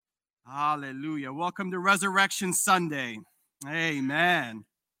Hallelujah. Welcome to Resurrection Sunday. Amen.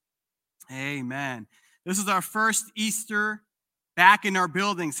 Amen. This is our first Easter back in our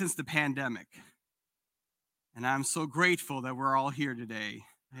building since the pandemic. And I'm so grateful that we're all here today.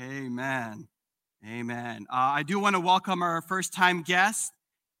 Amen. Amen. I do want to welcome our first-time guest.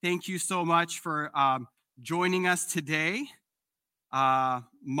 Thank you so much for joining us today.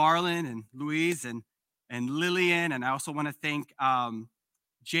 Marlon and Louise and Lillian. And I also want to thank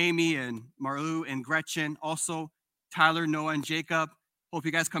Jamie and Marlu and Gretchen. Also, Tyler, Noah, and Jacob. Hope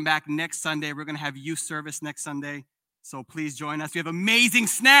you guys come back next Sunday. We're going to have youth service next Sunday. So please join us. We have amazing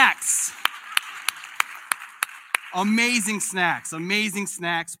snacks. Amazing snacks.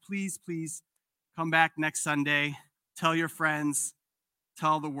 Please come back next Sunday. Tell your friends.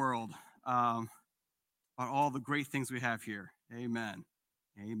 Tell the world about all the great things we have here. Amen.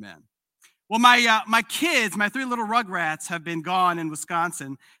 Amen. Well, my kids, my three little rugrats, have been gone in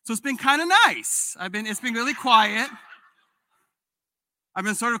Wisconsin, so it's been kind of nice. It's been really quiet. I've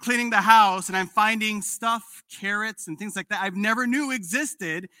been sort of cleaning the house, and I'm finding stuff, carrots and things like that I've never knew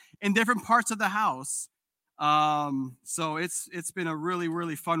existed in different parts of the house. So it's been a really,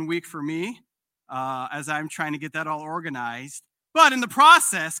 really fun week for me as I'm trying to get that all organized. But in the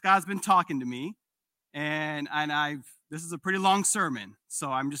process, God's been talking to me, and this is a pretty long sermon,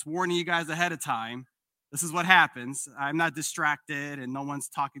 so I'm just warning you guys ahead of time. This is what happens. I'm not distracted, and no one's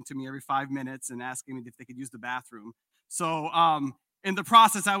talking to me every 5 minutes and asking me if they could use the bathroom. So in the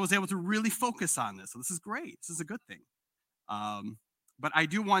process, I was able to really focus on this. So this is great. This is a good thing. But I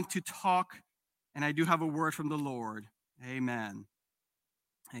do want to talk, and I do have a word from the Lord. Amen.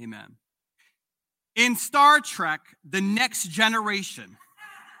 Amen. In Star Trek, The Next Generation.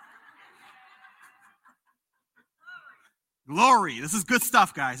 Glory. This is good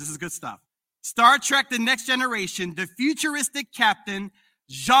stuff, guys. This is good stuff. Star Trek, The Next Generation, the futuristic captain,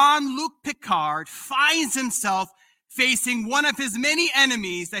 Jean-Luc Picard, finds himself facing one of his many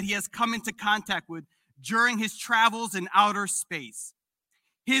enemies that he has come into contact with during his travels in outer space.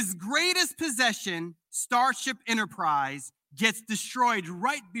 His greatest possession, Starship Enterprise, gets destroyed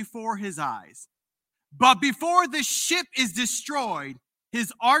right before his eyes. But before the ship is destroyed,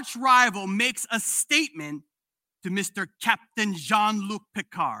 his arch rival makes a statement to Mr. Captain Jean-Luc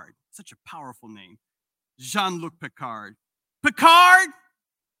Picard. Such a powerful name. Jean-Luc Picard. Picard,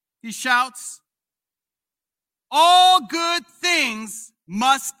 he shouts, all good things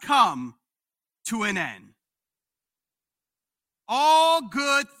must come to an end. All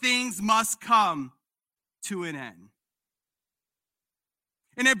good things must come to an end.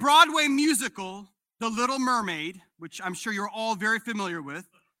 In a Broadway musical, The Little Mermaid, which I'm sure you're all very familiar with,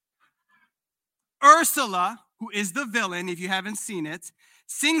 Ursula, who is the villain, if you haven't seen it,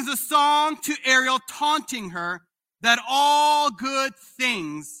 sings a song to Ariel, taunting her that all good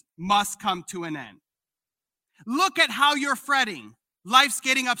things must come to an end. Look at how you're fretting. Life's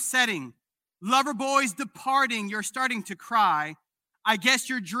getting upsetting. Lover boy's departing. You're starting to cry. I guess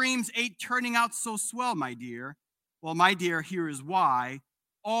your dreams ain't turning out so swell, my dear. Well, my dear, here is why.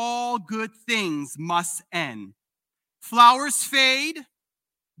 All good things must end. Flowers fade.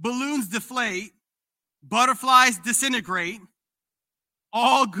 Balloons deflate. Butterflies disintegrate.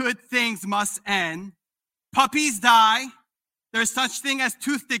 All good things must end. Puppies die. There's such thing as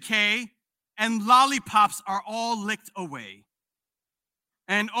tooth decay. And lollipops are all licked away.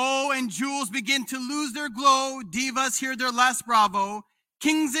 And jewels begin to lose their glow. Divas hear their last bravo.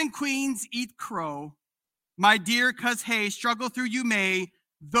 Kings and queens eat crow. My dear, 'cause hey, struggle through you may.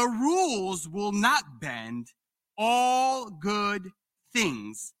 The rules will not bend. All good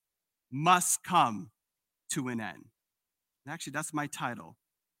things must come to an end. And actually, that's my title.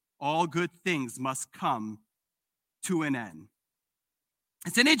 All good things must come to an end.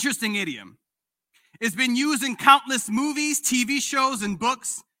 It's an interesting idiom. It's been used in countless movies, TV shows, and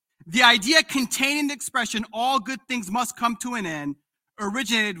books. The idea containing the expression, all good things must come to an end,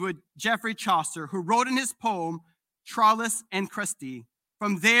 originated with Geoffrey Chaucer, who wrote in his poem, Troilus and Cressida.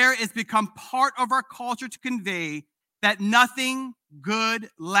 From there, it's become part of our culture to convey that nothing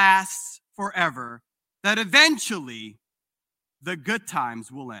good lasts forever, that eventually the good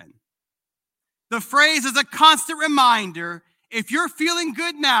times will end. The phrase is a constant reminder. If you're feeling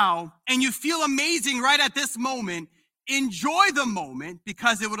good now and you feel amazing right at this moment, enjoy the moment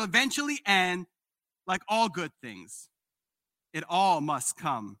because it will eventually end like all good things. It all must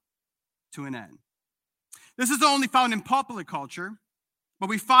come to an end. This is only found in popular culture, but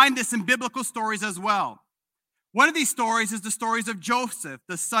we find this in biblical stories as well. One of these stories is the stories of Joseph,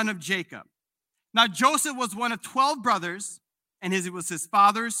 the son of Jacob. Now, Joseph was one of 12 brothers, and he was his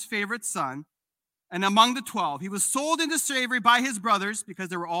father's favorite son. And among the 12, he was sold into slavery by his brothers because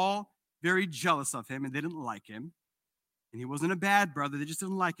they were all very jealous of him, and they didn't like him. And he wasn't a bad brother. They just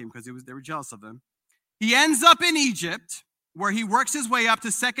didn't like him because they were jealous of him. He ends up in Egypt, where he works his way up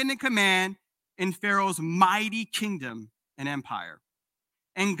to second in command in Pharaoh's mighty kingdom and empire.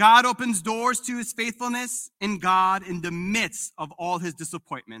 And God opens doors to his faithfulness in God in the midst of all his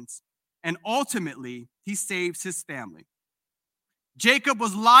disappointments. And ultimately, he saves his family. Jacob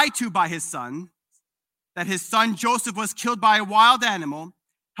was lied to by his son, that his son Joseph was killed by a wild animal.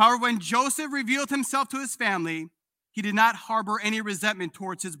 However, when Joseph revealed himself to his family, he did not harbor any resentment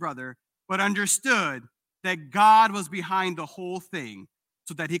towards his brother, but understood that God was behind the whole thing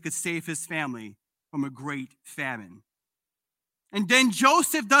so that he could save his family from a great famine. And then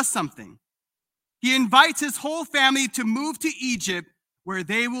Joseph does something. He invites his whole family to move to Egypt, where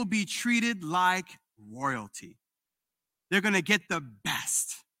they will be treated like royalty. They're going to get the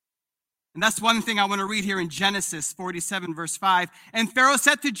best. And that's one thing I want to read here in Genesis 47, verse 5. And Pharaoh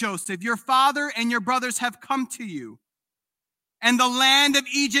said to Joseph, your father and your brothers have come to you, and the land of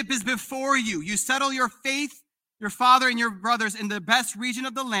Egypt is before you. You settle your faith, your father and your brothers, in the best region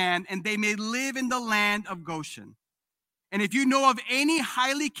of the land, and they may live in the land of Goshen. And if you know of any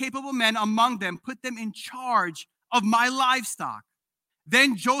highly capable men among them, put them in charge of my livestock.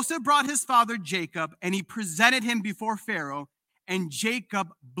 Then Joseph brought his father Jacob, and he presented him before Pharaoh, and Jacob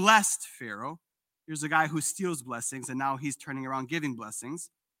blessed Pharaoh. Here's a guy who steals blessings, and now he's turning around giving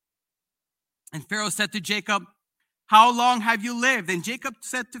blessings. And Pharaoh said to Jacob, how long have you lived? And Jacob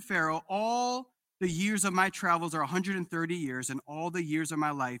said to Pharaoh, all the years of my travels are 130 years, and all the years of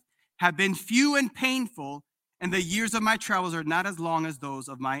my life have been few and painful, and the years of my travels are not as long as those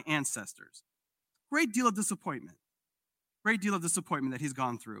of my ancestors. Great deal of disappointment. Great deal of disappointment that he's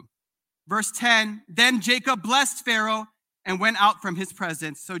gone through. Verse 10, then Jacob blessed Pharaoh and went out from his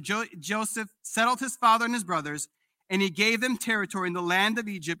presence. So Joseph settled his father and his brothers, and he gave them territory in the land of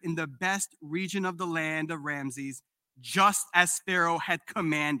Egypt, in the best region of the land of Ramses, just as Pharaoh had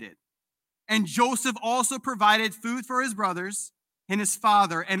commanded. And Joseph also provided food for his brothers and his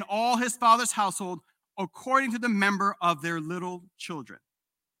father and all his father's household, according to the number of their little children.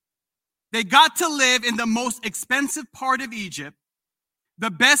 They got to live in the most expensive part of Egypt,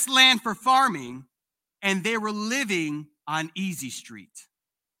 the best land for farming, and they were living on Easy Street.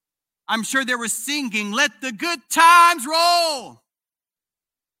 I'm sure they were singing, let the good times roll.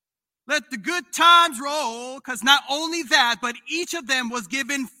 Let the good times roll, because not only that, but each of them was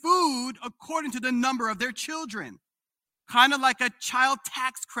given food according to the number of their children, kind of like a child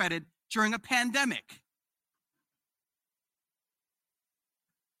tax credit during a pandemic.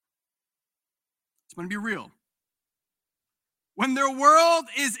 It's going to be real. When their world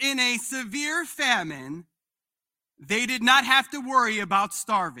is in a severe famine, they did not have to worry about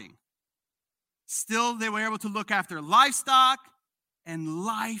starving. Still, they were able to look after livestock, and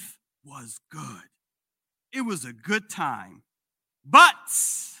life was good. It was a good time. But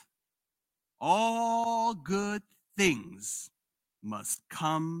all good things must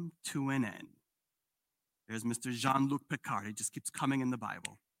come to an end. There's Mr. Jean-Luc Picard. It just keeps coming in the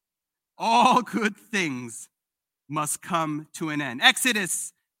Bible. All good things must come to an end.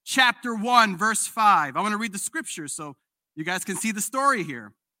 Exodus chapter 1, verse 5. I want to read the scripture so you guys can see the story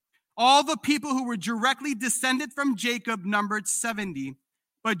here. All the people who were directly descended from Jacob numbered 70,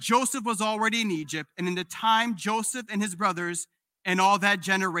 but Joseph was already in Egypt, and in the time Joseph and his brothers and all that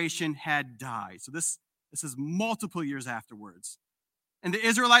generation had died. So this is multiple years afterwards. And the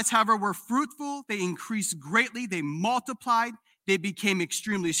Israelites, however, were fruitful. They increased greatly. They multiplied. They became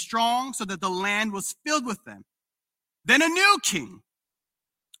extremely strong, so that the land was filled with them. Then a new king,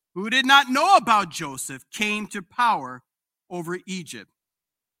 who did not know about Joseph, came to power over Egypt.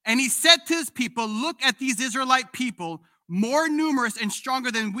 And he said to his people, look at these Israelite people, more numerous and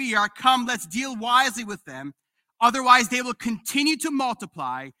stronger than we are. Come, let's deal wisely with them. Otherwise, they will continue to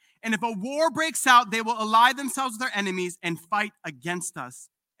multiply. And if a war breaks out, they will ally themselves with their enemies and fight against us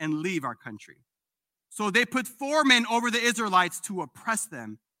and leave our country. So they put 4 men over the Israelites to oppress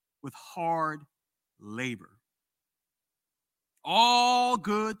them with hard labor. All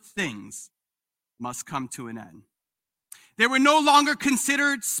good things must come to an end. They were no longer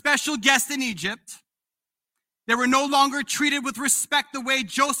considered special guests in Egypt. They were no longer treated with respect the way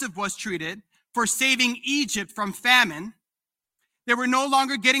Joseph was treated for saving Egypt from famine. They were no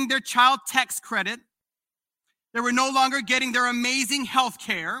longer getting their child tax credit. They were no longer getting their amazing health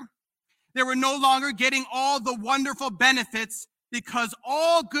care. They were no longer getting all the wonderful benefits, because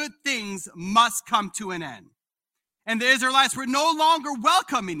all good things must come to an end. And the Israelites were no longer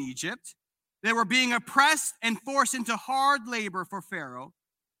welcome in Egypt. They were being oppressed and forced into hard labor for Pharaoh.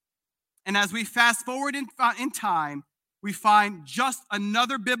 And as we fast forward in time, we find just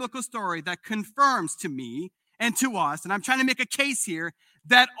another biblical story that confirms to me and to us, and I'm trying to make a case here,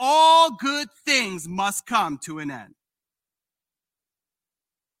 that all good things must come to an end.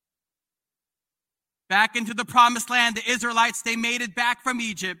 Back into the promised land, the Israelites, they made it back from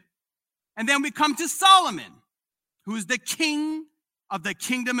Egypt. And then we come to Solomon, who is the king of the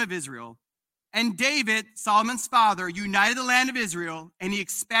kingdom of Israel. And David, Solomon's father, united the land of Israel, and he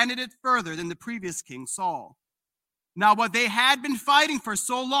expanded it further than the previous king, Saul. Now, what they had been fighting for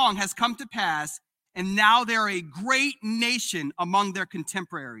so long has come to pass, and now they are a great nation among their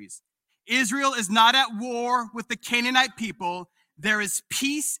contemporaries. Israel is not at war with the Canaanite people. There is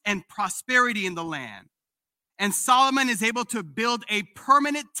peace and prosperity in the land. And Solomon is able to build a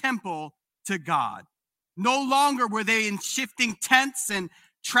permanent temple to God. No longer were they in shifting tents and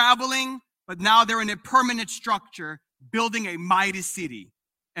traveling, but now they're in a permanent structure, building a mighty city,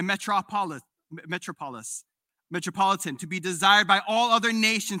 a metropolitan, to be desired by all other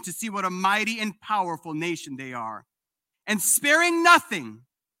nations to see what a mighty and powerful nation they are. And sparing nothing,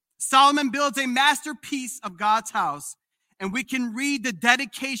 Solomon builds a masterpiece of God's house, and we can read the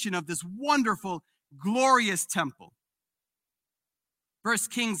dedication of this wonderful, glorious temple.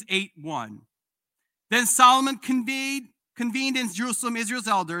 1 Kings 8:1. Then Solomon convened in Jerusalem Israel's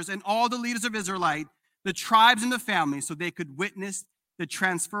elders and all the leaders of Israelite, the tribes and the families, so they could witness the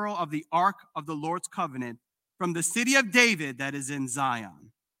transferal of the ark of the Lord's covenant from the city of David that is in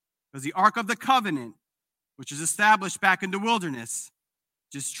Zion. Because the ark of the covenant, which is established back in the wilderness,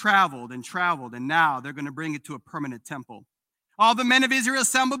 just traveled, and now they're going to bring it to a permanent temple. All the men of Israel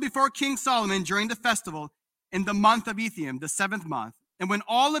assembled before King Solomon during the festival in the month of Ethiam, the 7th month. And when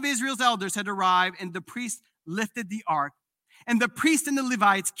all of Israel's elders had arrived, and the priests lifted the ark, and the priests and the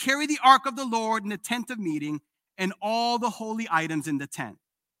Levites carried the ark of the Lord in the tent of meeting, and all the holy items in the tent.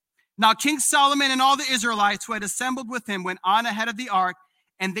 Now King Solomon and all the Israelites who had assembled with him went on ahead of the ark,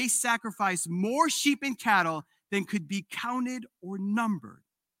 and they sacrificed more sheep and cattle than could be counted or numbered.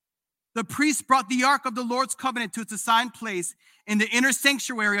 The priests brought the ark of the Lord's covenant to its assigned place in the inner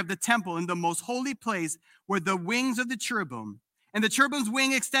sanctuary of the temple, in the most holy place where the wings of the cherubim. And the cherubim's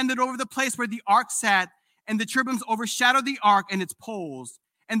wing extended over the place where the ark sat, and the cherubims overshadowed the ark and its poles.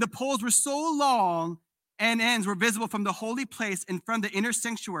 And the poles were so long, and ends were visible from the holy place and from the inner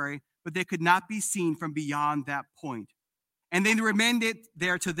sanctuary, but they could not be seen from beyond that point. And they remained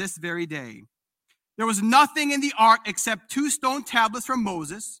there to this very day. There was nothing in the ark except 2 stone tablets from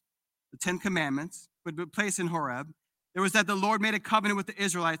Moses, the 10 Commandments, would be placed in Horeb. There was that the Lord made a covenant with the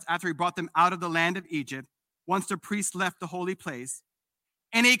Israelites after he brought them out of the land of Egypt, once the priests left the holy place.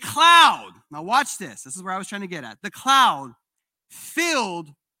 And a cloud, now watch this. This is where I was trying to get at. The cloud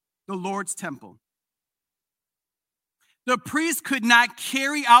filled the Lord's temple. The priests could not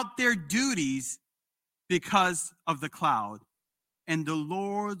carry out their duties because of the cloud, and the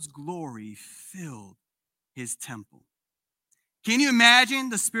Lord's glory filled his temple. Can you imagine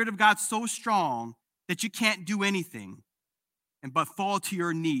the Spirit of God so strong that you can't do anything but fall to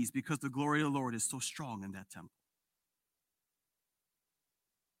your knees because the glory of the Lord is so strong in that temple?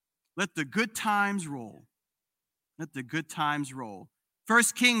 Let the good times roll. Let the good times roll. 1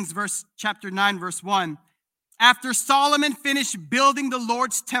 Kings chapter 9, verse 1. After Solomon finished building the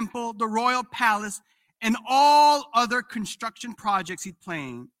Lord's temple, the royal palace, and all other construction projects he'd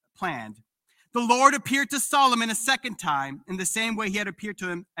planned, the Lord appeared to Solomon a second time in the same way he had appeared to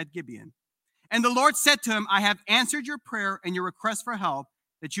him at Gibeon. And the Lord said to him, I have answered your prayer and your request for help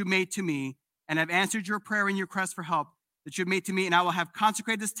that you made to me, and I've answered your prayer and your request for help that you made to me, and I will have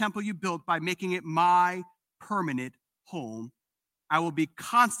consecrated this temple you built by making it my permanent home. I will be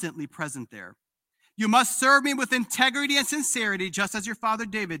constantly present there. You must serve me with integrity and sincerity, just as your father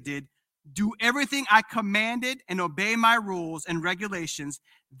David did. Do everything I commanded and obey my rules and regulations.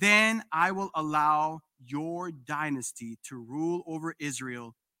 Then I will allow your dynasty to rule over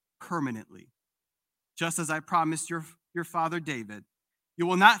Israel permanently, just as I promised your father David. You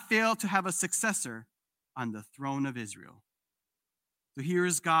will not fail to have a successor on the throne of Israel. So here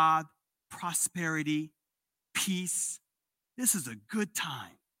is God, prosperity, peace. This is a good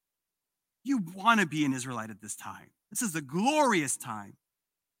time. You want to be an Israelite at this time. This is a glorious time.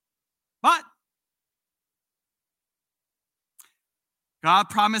 But God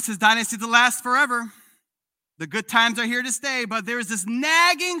promised his dynasty to last forever. The good times are here to stay, but there's this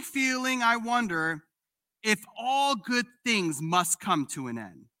nagging feeling, I wonder, if all good things must come to an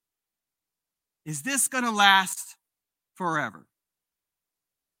end. Is this going to last forever?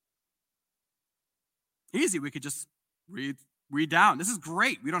 Easy, we could just read down. This is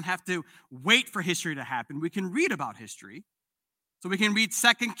great. We don't have to wait for history to happen. We can read about history. So we can read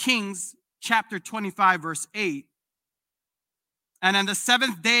 2 Kings chapter 25, verse 8. And on the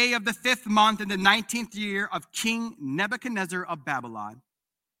 7th day of the 5th month in the 19th year of King Nebuchadnezzar of Babylon,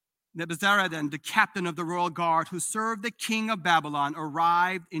 Nebuzaradan, the captain of the royal guard who served the king of Babylon,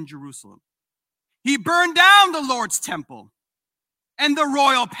 arrived in Jerusalem. He burned down the Lord's temple and the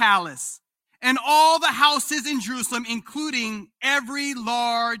royal palace and all the houses in Jerusalem, including every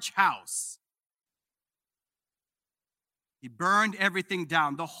large house. He burned everything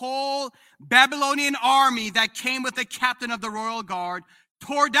down. The whole Babylonian army that came with the captain of the royal guard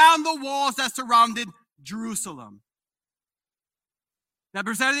tore down the walls that surrounded Jerusalem.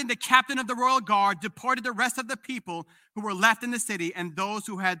 Nebuzaradan, the captain of the royal guard, deported the rest of the people who were left in the city and those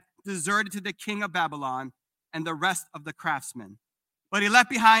who had deserted to the king of Babylon and the rest of the craftsmen. But he left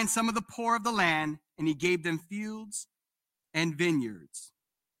behind some of the poor of the land, and he gave them fields and vineyards.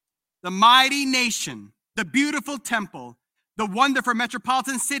 The mighty nation, the beautiful temple, the wonderful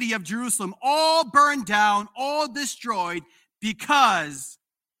metropolitan city of Jerusalem, all burned down, all destroyed, because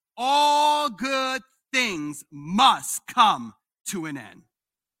all good things must come to an end.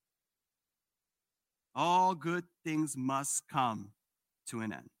 All good things must come to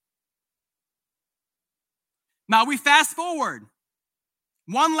an end. Now we fast forward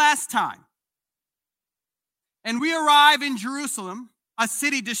one last time, and we arrive in Jerusalem, a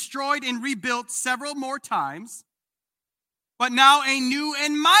city destroyed and rebuilt several more times, but now a new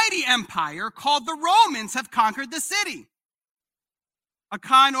and mighty empire called the Romans have conquered the city. A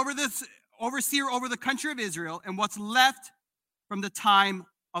kind overseer over the country of Israel and what's left from the time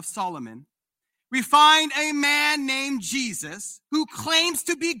of Solomon. We find a man named Jesus who claims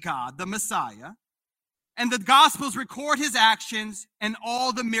to be God, the Messiah, and the Gospels record his actions and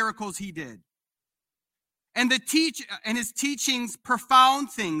all the miracles he did. And his teachings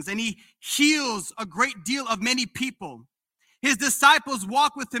profound things, and he heals a great deal of many people. His disciples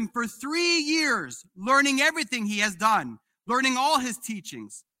walk with him for 3 years, learning everything he has done, learning all his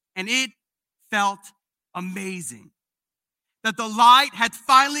teachings, and it felt amazing that the light had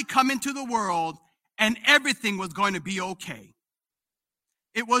finally come into the world and everything was going to be okay.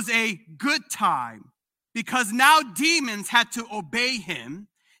 It was a good time because now demons had to obey him,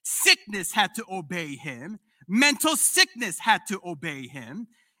 sickness had to obey him, mental sickness had to obey him.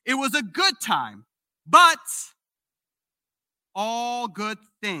 It was a good time, but all good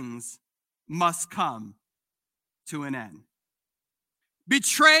things must come to an end.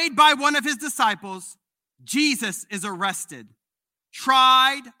 Betrayed by one of his disciples, Jesus is arrested,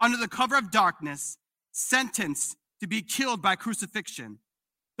 tried under the cover of darkness, sentenced to be killed by crucifixion.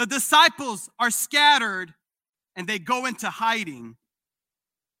 The disciples are scattered and they go into hiding,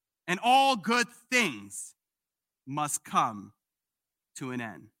 and all good things must come to an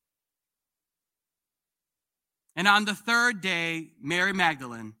end. And on the 3rd day, Mary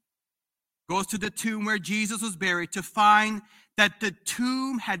Magdalene goes to the tomb where Jesus was buried to find that the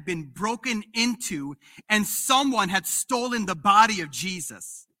tomb had been broken into and someone had stolen the body of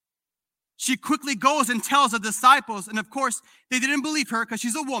Jesus. She quickly goes and tells the disciples, and of course, they didn't believe her because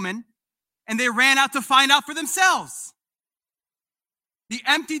she's a woman, and they ran out to find out for themselves. The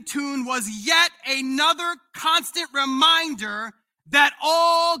empty tomb was yet another constant reminder that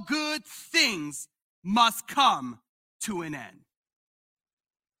all good things must come to an end.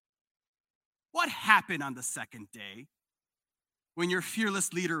 What happened on the 2nd day when your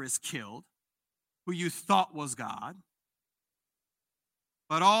fearless leader is killed, who you thought was God?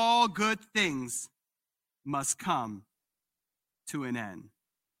 But all good things must come to an end.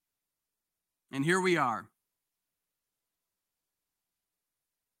 And here we are.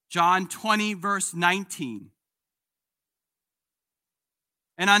 John 20, verse 19.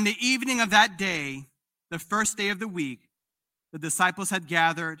 And on the evening of that day, the 1st day of the week, the disciples had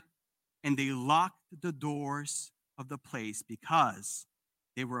gathered and they locked the doors of the place because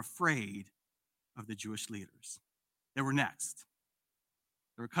they were afraid of the Jewish leaders. They were next.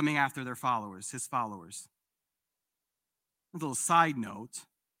 They were coming after their followers, his followers. A little side note.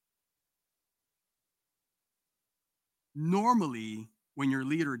 Normally, when your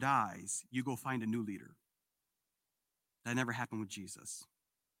leader dies, you go find a new leader. That never happened with Jesus.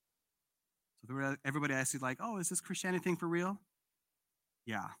 So everybody asks you like, oh, is this Christianity thing for real?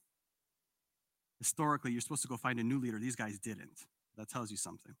 Yeah. Historically, you're supposed to go find a new leader. These guys didn't. That tells you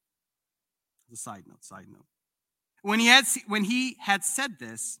something. It's a side note. When he had said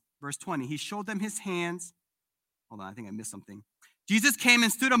this, verse 20, he showed them his hands. Hold on, I think I missed something. Jesus came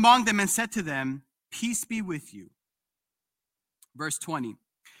and stood among them and said to them, peace be with you. Verse 20,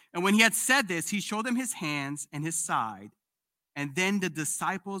 and when he had said this, he showed them his hands and his side. And then the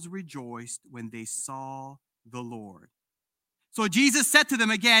disciples rejoiced when they saw the Lord. So Jesus said to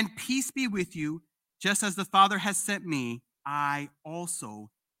them again, peace be with you, just as the Father has sent me, I also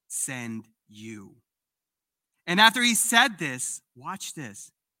send you. And after he said this, watch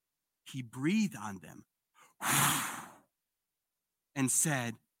this, he breathed on them and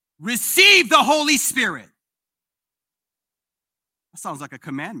said, receive the Holy Spirit. That sounds like a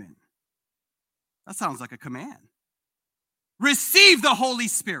commandment. That sounds like a command. Receive the Holy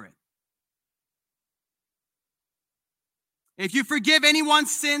Spirit. If you forgive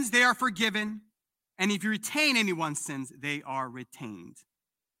anyone's sins, they are forgiven. And if you retain anyone's sins, they are retained.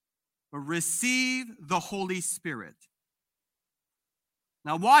 But receive the Holy Spirit.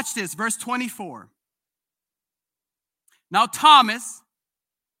 Now watch this, verse 24. Now Thomas,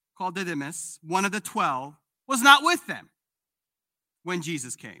 called Didymus, one of the 12, was not with them when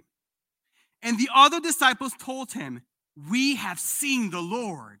Jesus came. And the other disciples told him, we have seen the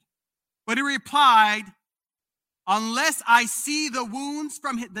Lord. But he replied, unless I see the wounds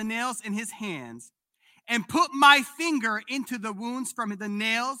from the nails in his hands, and put my finger into the wounds from the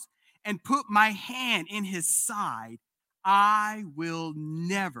nails, and put my hand in his side, I will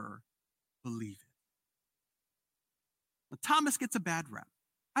never believe it. Now, Thomas gets a bad rep.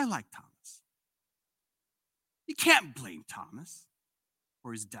 I like Thomas. You can't blame Thomas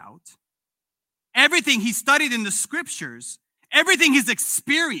for his doubt. Everything he studied in the scriptures, everything he's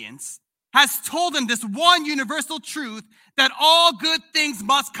experienced, has told him this one universal truth that all good things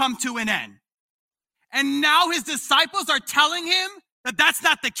must come to an end. And now his disciples are telling him that that's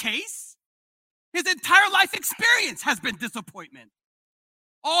not the case. His entire life experience has been disappointment.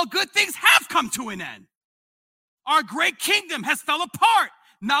 All good things have come to an end. Our great kingdom has fell apart.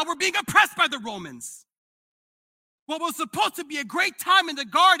 Now we're being oppressed by the Romans. What was supposed to be a great time in the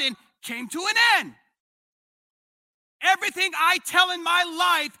garden came to an end. Everything I tell in my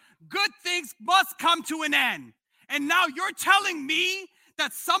life, good things must come to an end. And now you're telling me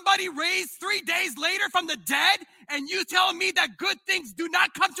that somebody raised 3 days later from the dead, and you telling me that good things do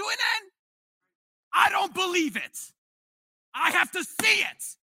not come to an end? I don't believe it. I have to see it.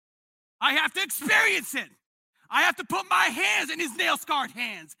 I have to experience it. I have to put my hands in his nail-scarred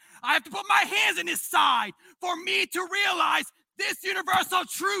hands. I have to put my hands in his side for me to realize this universal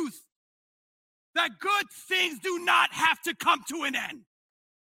truth that good things do not have to come to an end.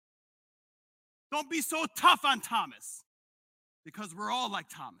 Don't be so tough on Thomas, because we're all like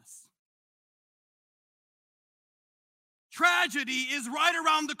Thomas. Tragedy is right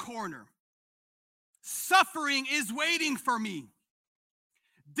around the corner. Suffering is waiting for me.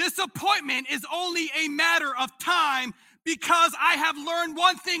 Disappointment is only a matter of time, because I have learned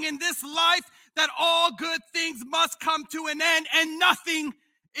one thing in this life, that all good things must come to an end, and nothing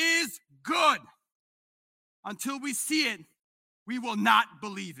is good. Until we see it, we will not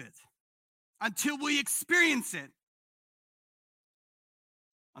believe it. Until we experience it,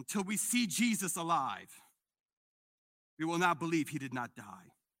 until we see Jesus alive, we will not believe he did not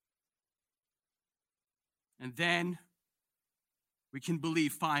die. And then we can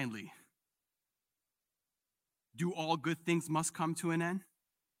believe finally. Do all good things must come to an end?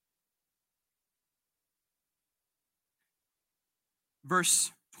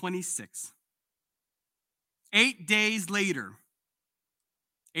 Verse 26. 8 days later,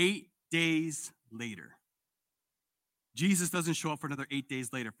 8 days later, Jesus doesn't show up for another 8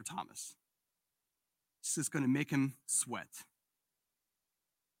 days later for Thomas. This is going to make him sweat.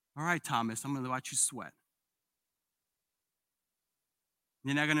 All right, Thomas, I'm going to watch you sweat.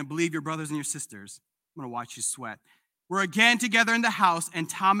 You're not going to believe your brothers and your sisters. I'm going to watch you sweat. We're again together in the house, and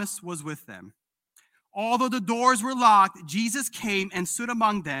Thomas was with them. Although the doors were locked, Jesus came and stood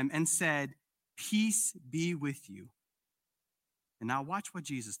among them and said, peace be with you. And now watch what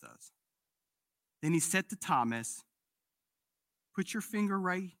Jesus does. Then he said to Thomas, put your finger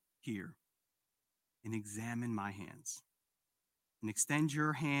right here and examine my hands. And extend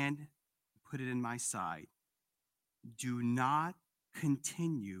your hand and put it in my side. Do not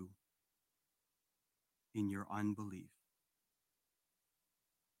continue in your unbelief.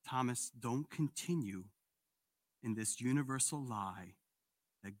 Thomas, don't continue in this universal lie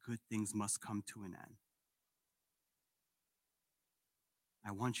that good things must come to an end.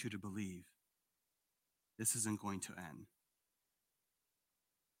 I want you to believe this isn't going to end.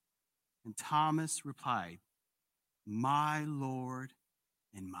 And Thomas replied, my Lord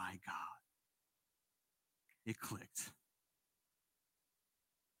and my God. It clicked.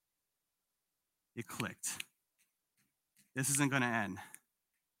 It clicked. This isn't going to end.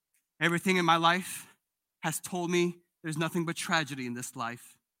 Everything in my life has told me there's nothing but tragedy in this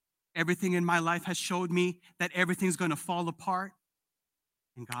life. Everything in my life has showed me that everything's going to fall apart.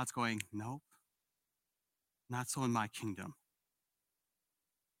 And God's going, nope, not so in my kingdom.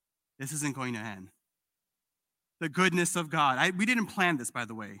 This isn't going to end. The goodness of God. We didn't plan this, by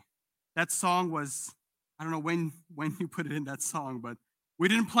the way. That song was, I don't know when you put it in that song, but we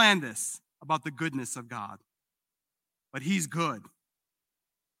didn't plan this about the goodness of God. But he's good.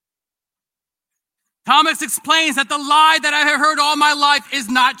 Thomas explains that the lie that I have heard all my life is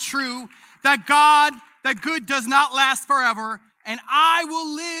not true, that good does not last forever, and I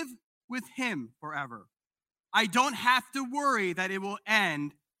will live with him forever. I don't have to worry that it will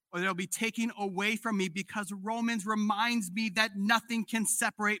end or that it'll be taken away from me, because Romans reminds me that nothing can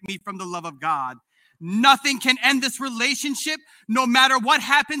separate me from the love of God. Nothing can end this relationship. No matter what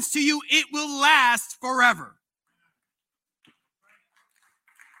happens to you, it will last forever.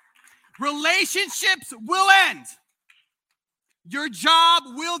 Relationships will end. Your job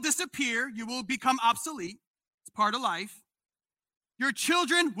will disappear. You will become obsolete. It's part of life. Your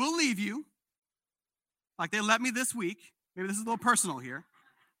children will leave you, like they let me this week. Maybe this is a little personal here.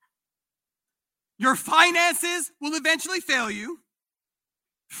 Your finances will eventually fail you.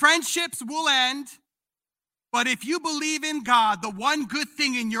 Friendships will end. But if you believe in God, the one good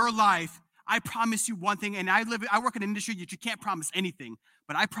thing in your life, I promise you one thing, and I work in an industry that you can't promise anything,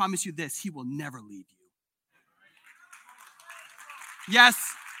 but I promise you this, he will never leave you. Yes,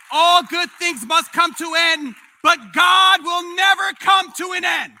 all good things must come to an end, but God will never come to an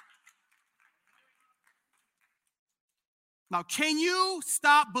end. Now, can you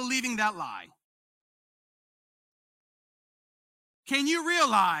stop believing that lie? Can you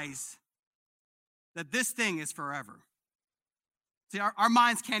realize that this thing is forever? See, our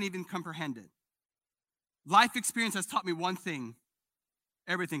minds can't even comprehend it. Life experience has taught me one thing.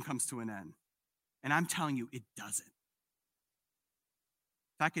 Everything comes to an end. And I'm telling you, it doesn't.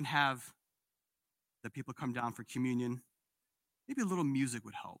 If I can have the people come down for communion, maybe a little music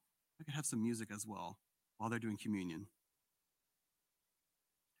would help. I could have some music as well while they're doing communion.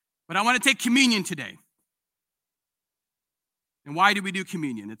 But I want to take communion today. And why do we do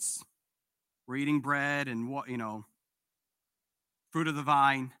communion? We're eating bread and fruit of the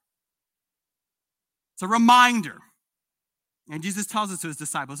vine. It's a reminder. And Jesus tells us to his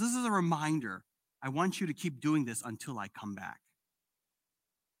disciples, this is a reminder. I want you to keep doing this until I come back.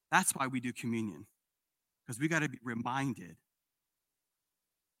 That's why we do communion. Because we got to be reminded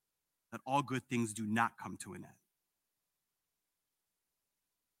that all good things do not come to an end.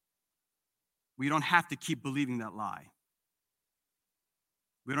 We don't have to keep believing that lie.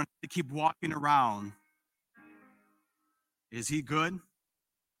 We don't have to keep walking around. Is he good?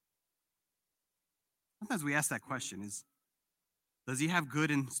 Sometimes we ask that question, does he have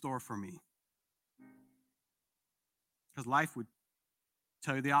good in store for me? Because life would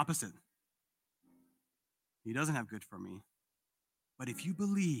tell you the opposite. He doesn't have good for me. But if you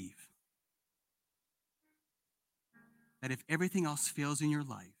believe that if everything else fails in your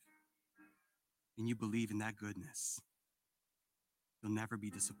life and you believe in that goodness, you'll never be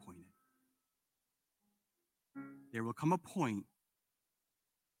disappointed. There will come a point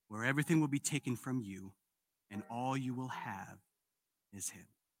where everything will be taken from you and all you will have is him.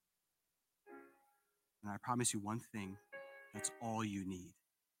 And I promise you one thing, that's all you need.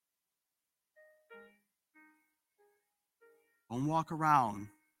 Don't walk around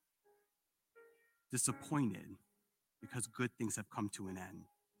disappointed because good things have come to an end.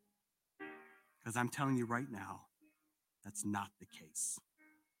 Because I'm telling you right now, that's not the case.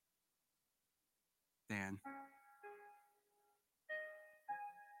 Dan.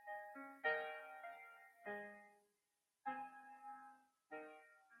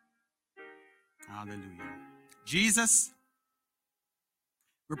 Hallelujah. Jesus,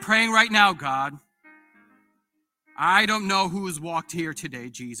 we're praying right now, God. I don't know who has walked here today,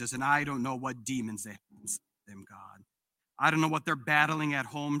 Jesus, and I don't know what demons they have inside them, God. I don't know what they're battling at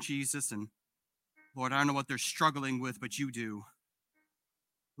home, Jesus, and Lord, I don't know what they're struggling with, but you do.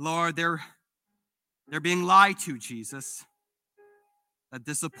 Lord, they're being lied to, Jesus. That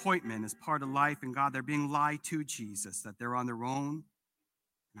disappointment is part of life, and God, they're being lied to, Jesus, that they're on their own.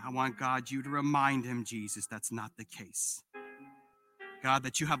 And I want, God, you to remind him, Jesus, that's not the case. God,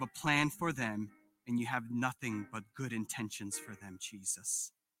 that you have a plan for them, and you have nothing but good intentions for them,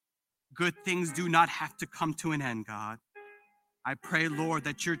 Jesus. Good things do not have to come to an end, God. I pray, Lord,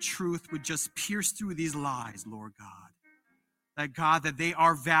 that your truth would just pierce through these lies, Lord God. That, God, that they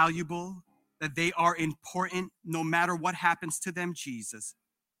are valuable, that they are important, no matter what happens to them, Jesus.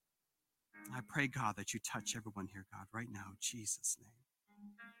 I pray, God, that you touch everyone here, God, right now, in Jesus' name.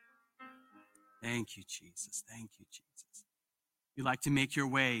 Thank you, Jesus. Thank you, Jesus. If you'd like to make your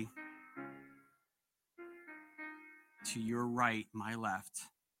way to your right, my left,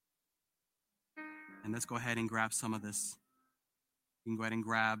 and let's go ahead and grab some of this. You can go ahead and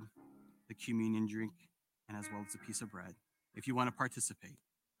grab the communion drink and as well as a piece of bread if you want to participate.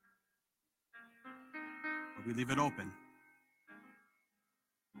 But we leave it open.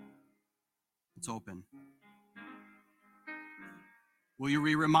 It's open. Will you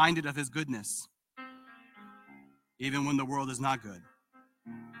be reminded of his goodness even when the world is not good?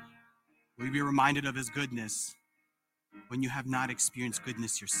 Will you be reminded of his goodness when you have not experienced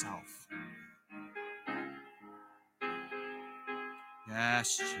goodness yourself?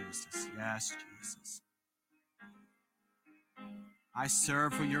 Yes, Jesus. Yes, Jesus. I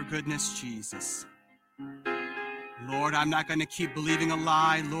serve for your goodness, Jesus. Lord, I'm not going to keep believing a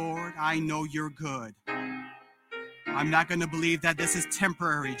lie, Lord. I know you're good. I'm not going to believe that this is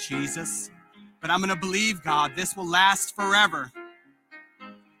temporary, Jesus. But I'm going to believe, God, this will last forever.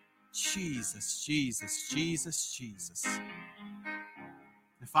 Jesus, Jesus, Jesus, Jesus.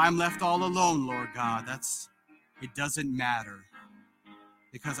 If I'm left all alone, Lord God, it doesn't matter.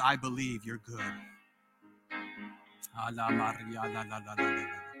 Because I believe you're good.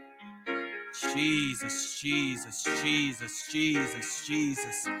 Jesus, Jesus, Jesus, Jesus,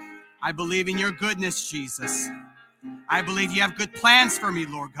 Jesus. I believe in your goodness, Jesus. I believe you have good plans for me,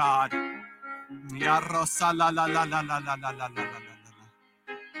 Lord God.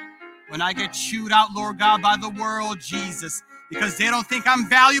 When I get chewed out, Lord God, by the world, Jesus, because they don't think I'm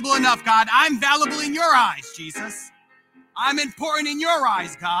valuable enough, God, I'm valuable in your eyes, Jesus. I'm important in your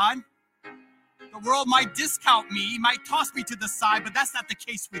eyes, God. The world might discount me, might toss me to the side, but that's not the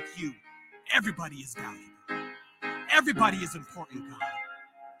case with you. Everybody is valuable. Everybody is important, God.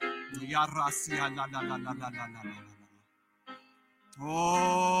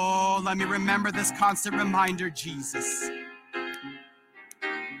 Oh, let me remember this constant reminder, Jesus.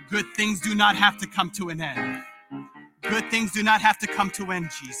 Good things do not have to come to an end. Good things do not have to come to an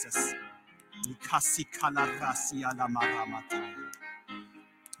end, Jesus.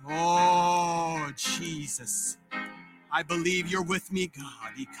 Oh, Jesus. I believe you're with me,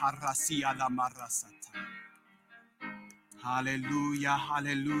 God. Hallelujah,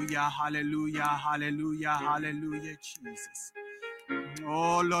 hallelujah, hallelujah, hallelujah, hallelujah, Jesus.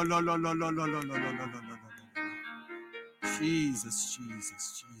 Oh, lo, lo, lo, lo, lo, lo, lo, lo, lo, lo, lo, lo. Jesus,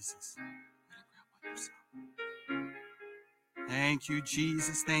 Jesus, Jesus. Thank you,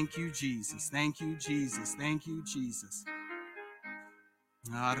 Jesus. Thank you, Jesus. Thank you, Jesus. Thank you, Jesus.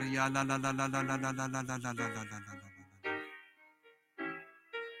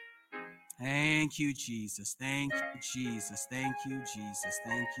 Thank you, Jesus. Thank you, Jesus. Thank you, Jesus.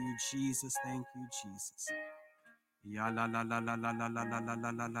 Thank you, Jesus. Thank you, Jesus. Ya la la la la la la la la la la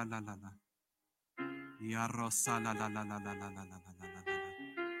la la la la. Ya rosa la la la la la la la la la la.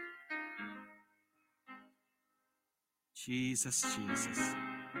 Jesus, Jesus.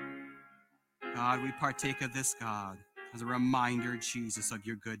 God, we partake of this, God, as a reminder, Jesus, of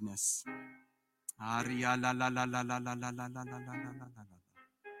your goodness.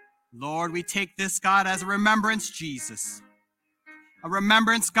 Lord, we take this, God, as a remembrance, Jesus. A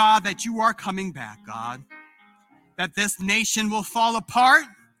remembrance, God, that you are coming back, God. That this nation will fall apart.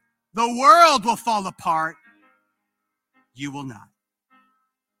 The world will fall apart. You will not.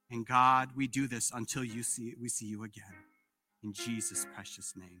 And God, we do this until we see you again. In Jesus'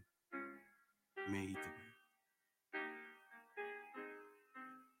 precious name. May he do.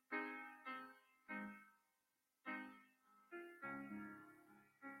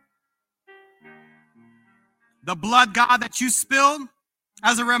 The blood, God, that you spilled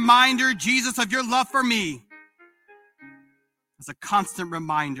as a reminder, Jesus, of your love for me. As a constant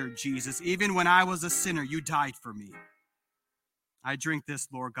reminder, Jesus, even when I was a sinner, you died for me. I drink this,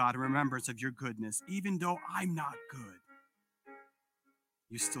 Lord God, in remembrance of your goodness. Even though I'm not good,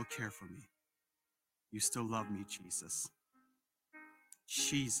 you still care for me. You still love me, Jesus. In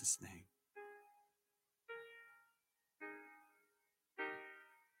Jesus' name.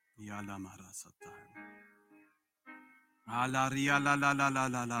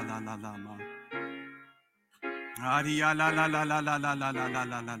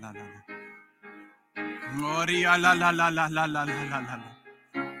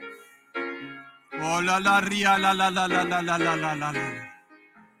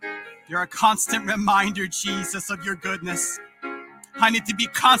 You're a constant reminder, Jesus, of your goodness. I need to be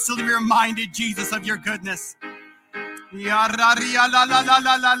constantly reminded, Jesus, of your goodness.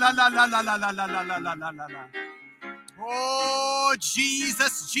 Oh,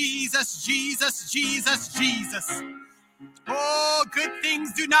 Jesus, Jesus, Jesus, Jesus, Jesus. Oh, good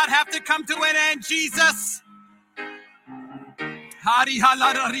things do not have to come to an end, Jesus.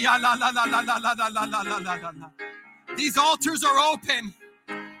 These altars are open.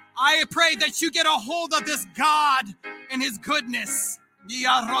 I pray that you get a hold of this God and his goodness.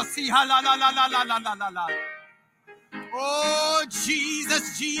 Oh,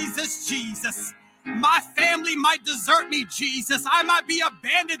 Jesus, Jesus, Jesus. My family might desert me, Jesus. I might be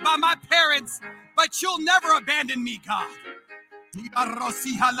abandoned by my parents, but you'll never abandon me, God.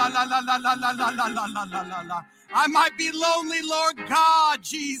 I might be lonely, Lord God,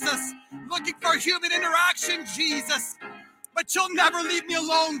 Jesus, looking for human interaction, Jesus, but you'll never leave me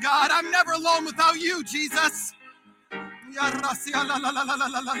alone, God. I'm never alone without you, Jesus.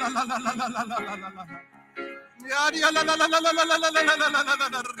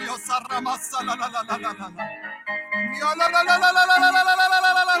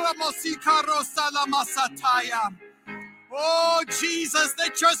 Oh, Jesus,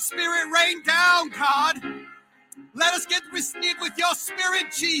 let your spirit rain down, God. Let us get received with your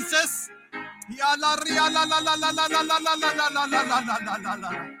spirit, Jesus.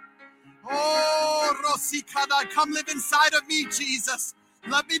 Oh, Rosikada, come live inside of me, Jesus.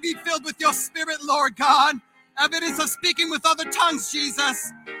 Let me be filled with your spirit, Lord God. Evidence of speaking with other tongues,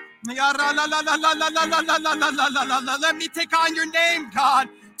 Jesus. Let me take on your name, God,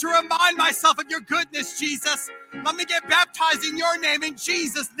 to remind myself of your goodness, Jesus. Let me get baptized in your name, in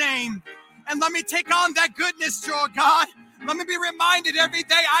Jesus' name. And let me take on that goodness, Lord God. Let me be reminded every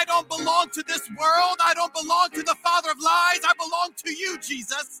day I don't belong to this world. I don't belong to the father of lies. I belong to you,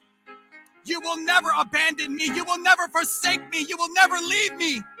 Jesus. You will never abandon me. You will never forsake me. You will never leave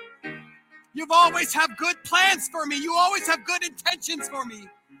me. You've always have good plans for me. You always have good intentions for me.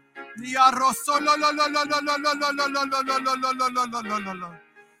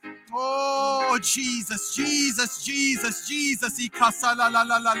 Oh, Jesus, Jesus, Jesus, Jesus.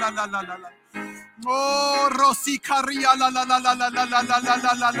 Oh, Rosikaria la la la la la la la la la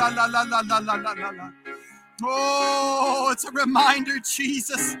la la la la la la la la. Oh, it's a reminder,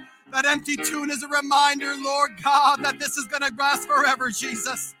 Jesus. That empty tune is a reminder, Lord God, that this is going to last forever,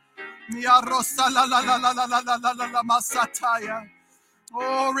 Jesus.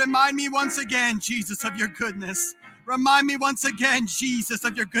 Oh, remind me once again, Jesus, of your goodness. Remind me once again, Jesus,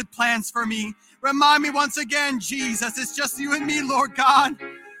 of your good plans for me. Remind me once again, Jesus, it's just you and me, Lord God.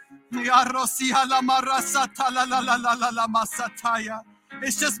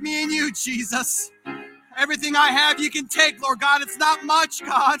 It's just me and you, Jesus. Everything I have, you can take, Lord God. It's not much,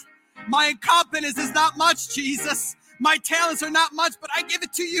 God. My incompetence is not much, Jesus. My talents are not much, but I give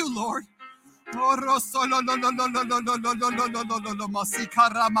it to you, Lord.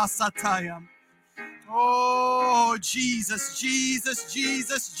 Oh, Jesus, Jesus,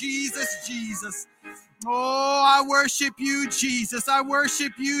 Jesus, Jesus, Jesus. Oh, I worship you, Jesus. I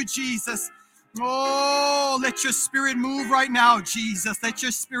worship you, Jesus. Oh, let your spirit move right now, Jesus. Let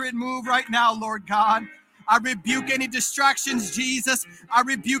your spirit move right now, Lord God. I rebuke any distractions, Jesus. I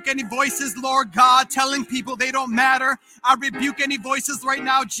rebuke any voices, Lord God, telling people they don't matter. I rebuke any voices right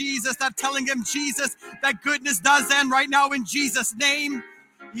now, Jesus, that telling them, Jesus, that goodness does end right now in Jesus' name.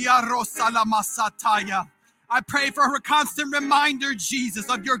 I pray for her constant reminder, Jesus,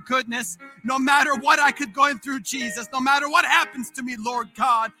 of your goodness. No matter what I could go through, Jesus, no matter what happens to me, Lord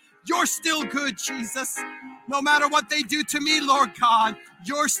God, you're still good, Jesus. No matter what they do to me, Lord God,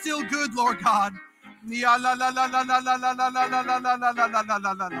 you're still good, Lord God.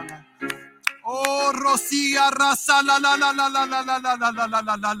 Oh, Rosia Rasa la la la la la la la la la la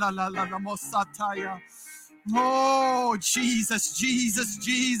la la la la la la Mosataya. Oh, Jesus, Jesus,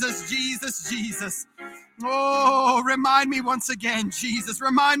 Jesus, Jesus, Jesus. Oh, remind me once again, Jesus.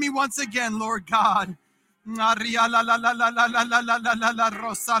 Remind me once again, Lord God.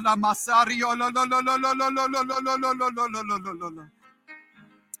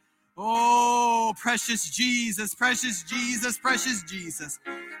 Oh, precious Jesus, precious Jesus, precious Jesus.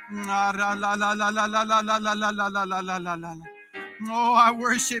 Oh, I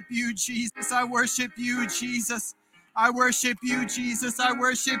worship you, Jesus. I worship you, Jesus. I worship you, Jesus. I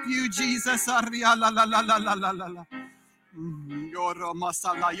worship you, Jesus.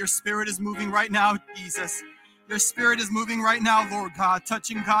 Your spirit is moving right now, Jesus. Your spirit is moving right now, Lord God,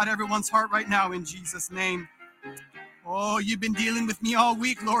 touching God, everyone's heart right now in Jesus' name. Oh, you've been dealing with me all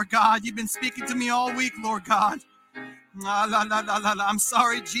week, Lord God. You've been speaking to me all week, Lord God. I'm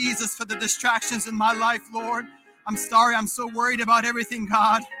sorry, Jesus, for the distractions in my life, Lord. I'm sorry. I'm so worried about everything,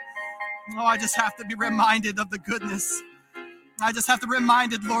 God. Oh, I just have to be reminded of the goodness. I just have to be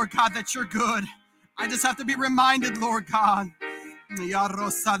reminded, Lord God, that you're good. I just have to be reminded, Lord God.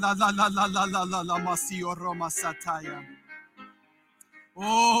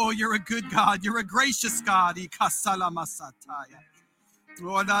 Oh, you're a good God. You're a gracious God.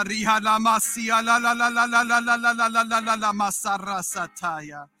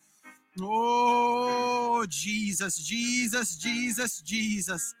 Oh, Jesus, Jesus, Jesus,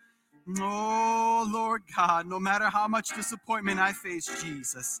 Jesus. Oh, Lord God, no matter how much disappointment I face,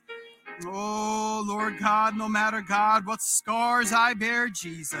 Jesus. Oh, Lord God, no matter, God, what scars I bear,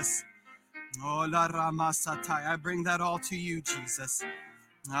 Jesus. Oh, la ramasatai, I bring that all to you, Jesus.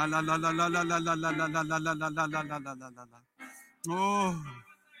 La la la la la la la la la la la la la la la la la la la la. Oh,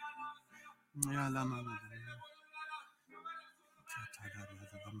 ya la ma ma.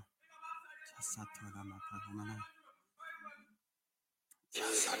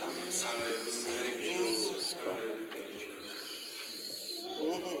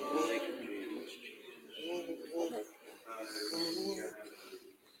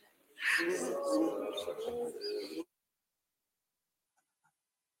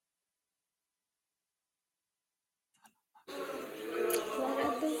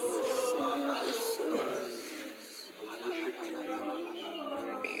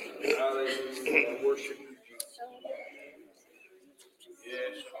 Worship you, Jesus.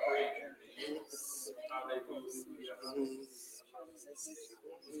 Yes, praise you. Hallelujah.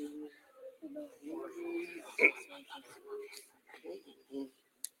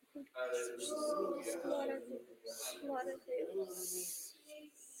 Glória a Deus. Glória a Deus.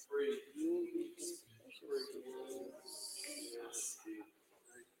 Praise you.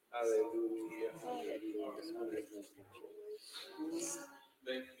 Hallelujah.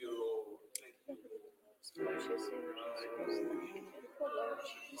 Thank you, Lord. Glória a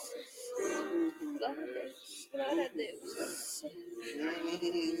Deus. Glória a Deus.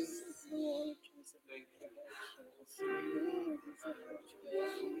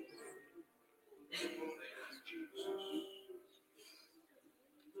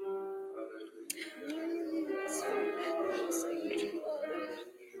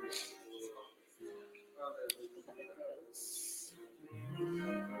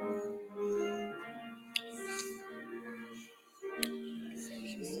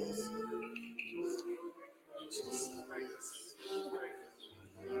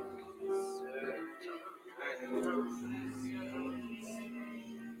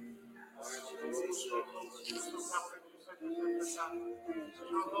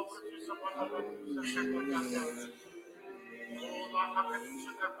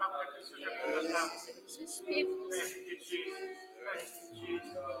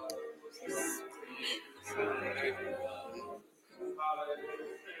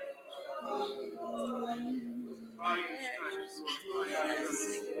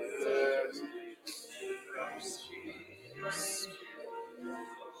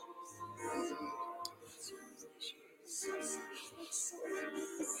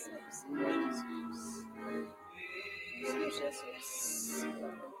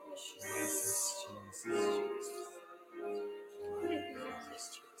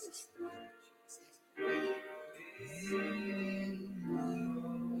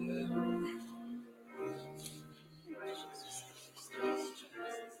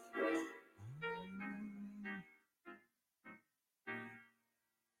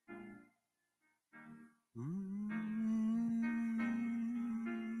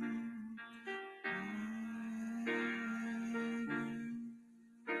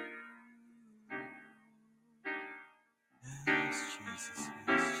 Yes, Jesus,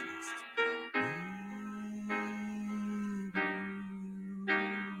 yes, Jesus.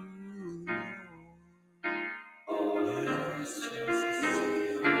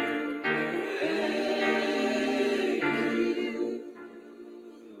 Yes,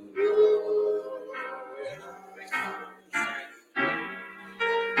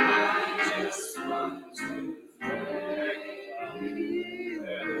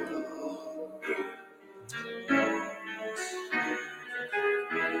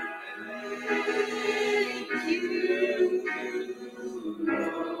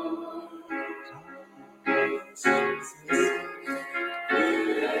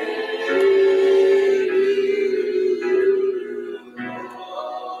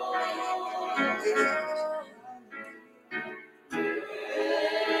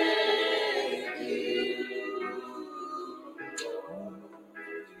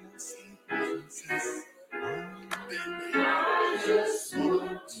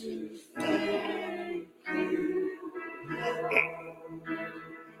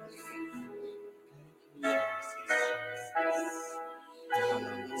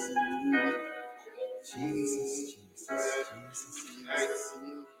 Jesus, Jesus, Jesus.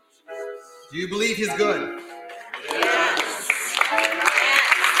 Do you believe he's good?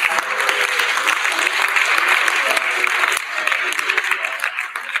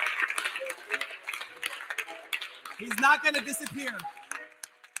 He's not going to disappear.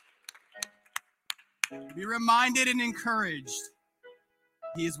 Be reminded and encouraged.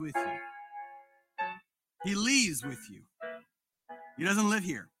 He is with you. He leaves with you. He doesn't live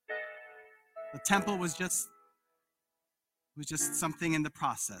here. The temple was just something in the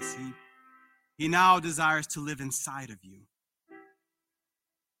process. He now desires to live inside of you.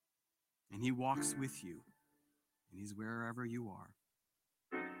 And he walks with you. And he's wherever you are.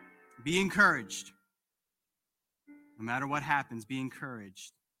 Be encouraged. No matter what happens, be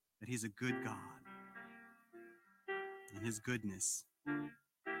encouraged that he's a good God. And his goodness will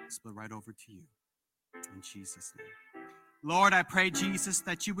spill right over to you. In Jesus' name. Lord, I pray, Jesus,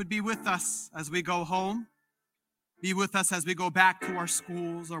 that you would be with us as we go home. Be with us as we go back to our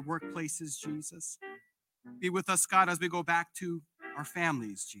schools, our workplaces, Jesus. Be with us, God, as we go back to our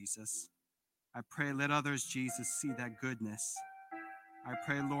families, Jesus. I pray, let others, Jesus, see that goodness. I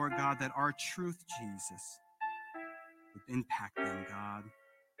pray, Lord God, that our truth, Jesus, would impact them, God.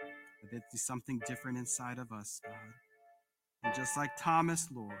 That there'd be something different inside of us, God. And just like Thomas,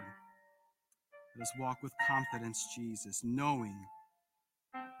 Lord, let us walk with confidence, Jesus, knowing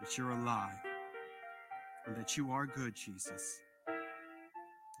that you're alive and that you are good, Jesus.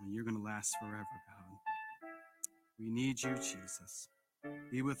 And you're going to last forever, God. We need you, Jesus.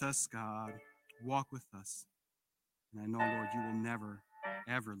 Be with us, God. Walk with us. And I know, Lord, you will never,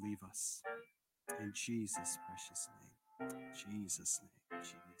 ever leave us. In Jesus' precious name. Jesus' name.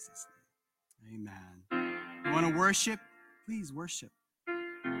 Jesus' name. Amen. You want to worship? Please worship.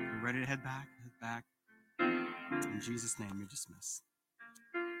 You're ready to head back? Head back. In Jesus' name, you're dismissed.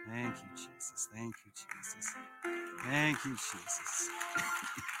 Thank you, Jesus. Thank you, Jesus. Thank you, Jesus.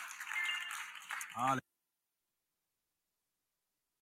 Hallelujah.